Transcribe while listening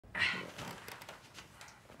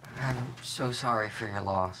I'm so sorry for your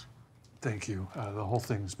loss. Thank you. The whole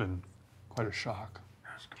thing's been quite a shock.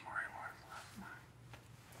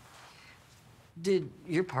 Did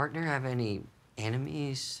your partner have any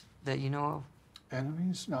enemies that you know of?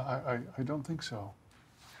 Enemies? No, I don't think so.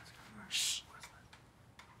 Shh.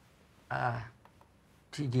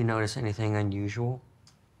 Did you notice anything unusual?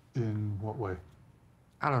 In what way?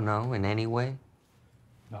 I don't know, in any way?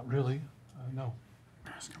 Not really. No.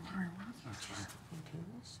 I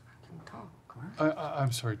can talk.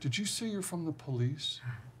 I'm sorry. Did you say you're from the police?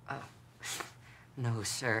 No,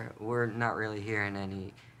 sir. We're not really here in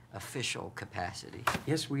any official capacity.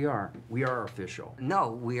 Yes, we are. We are official. No,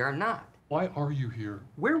 we are not. Why are you here?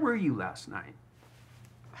 Where were you last night?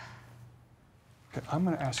 Okay, I'm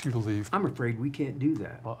going to ask you to leave. I'm afraid we can't do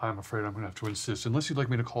that. Well, I'm afraid I'm going to have to insist, unless you'd like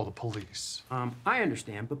me to call the police. I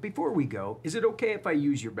understand, but before we go, is it okay if I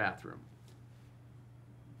use your bathroom?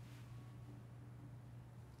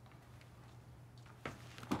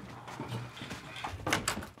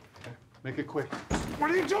 Make it quick.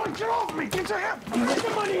 What are you doing? Get off me! Get your hand! Get the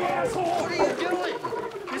money, asshole! What are you doing?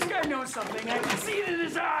 This guy knows something. I can see it in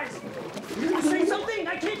his eyes. You gonna say something?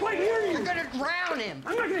 I can't quite hear you. You're gonna drown him.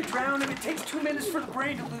 I'm not gonna drown him. It takes 2 minutes for the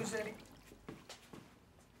brain to lose any.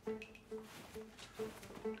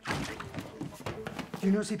 Do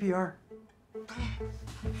you know CPR?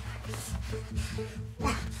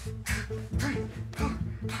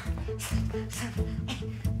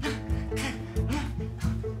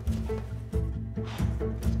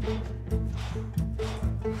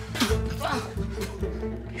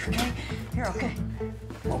 You okay? You're okay.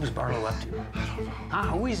 What was Barlow up to? Huh?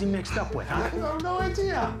 Who is he mixed up with, huh? I have no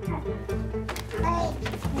idea.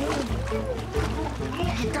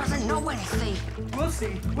 He doesn't know anything. We'll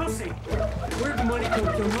see. We'll see. Where'd the money come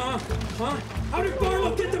from, huh? Huh? How did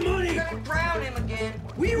Barlow get the money? You're gonna drown him again.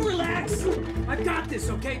 Will you relax? I've got this,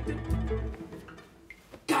 okay?